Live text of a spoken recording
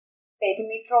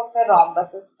perimeter of a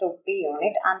rhombus is 2p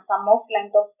unit and sum of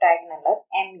length of diagonal is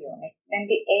m unit. Then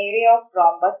the area of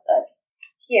rhombus is,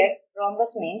 here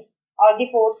rhombus means all the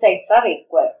four sides are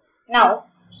equal. Now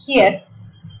here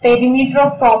perimeter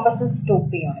of rhombus is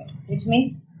 2p unit, which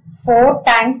means 4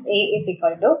 times a is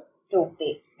equal to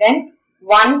 2p. Then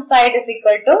one side is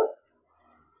equal to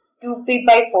 2p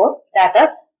by 4, that is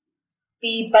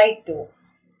p by 2.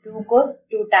 2 goes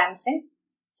 2 times in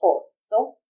 4.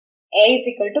 So a is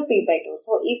equal to p by 2.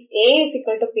 So if a is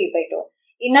equal to p by 2,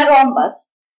 in a rhombus,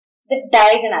 the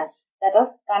diagonals, that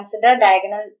is consider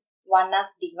diagonal 1 as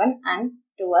d1 and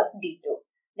 2 as d2.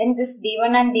 Then this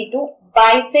d1 and d2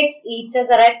 bisects each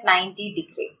other at 90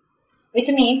 degree, which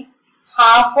means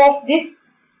half of this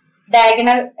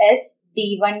diagonal is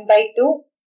d1 by 2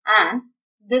 and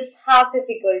this half is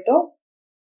equal to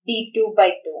d2 by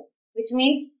 2, which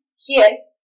means here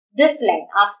this length,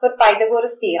 as per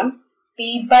Pythagoras theorem,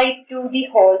 p by 2 the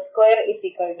whole square is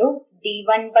equal to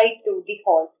d1 by 2 the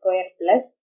whole square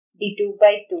plus d2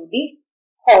 by 2 the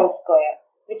whole square,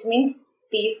 which means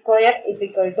p square is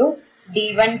equal to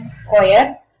d1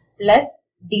 square plus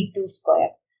d2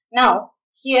 square. Now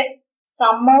here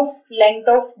sum of length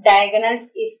of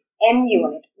diagonals is m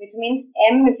unit, which means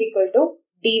m is equal to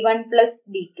d1 plus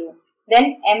d2.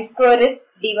 Then m square is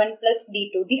d1 plus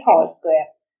d2 the whole square,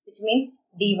 which means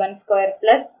d1 square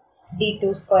plus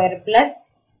d2 square plus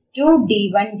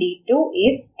 2d1 d2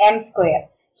 is m square.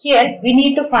 Here we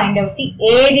need to find out the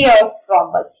area of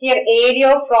rhombus. Here area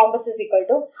of rhombus is equal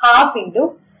to half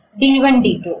into d1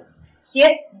 d2.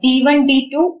 Here d1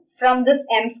 d2 from this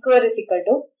m square is equal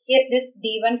to, here this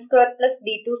d1 square plus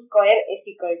d2 square is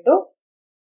equal to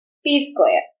p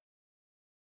square,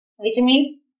 which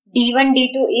means d1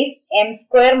 d2 is m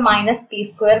square minus p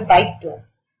square by 2.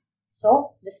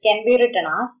 So this can be written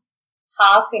as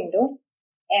half into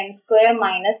m square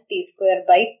minus p square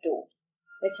by 2,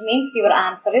 which means your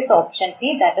answer is option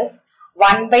C, that is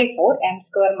 1 by 4 m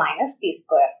square minus p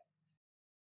square.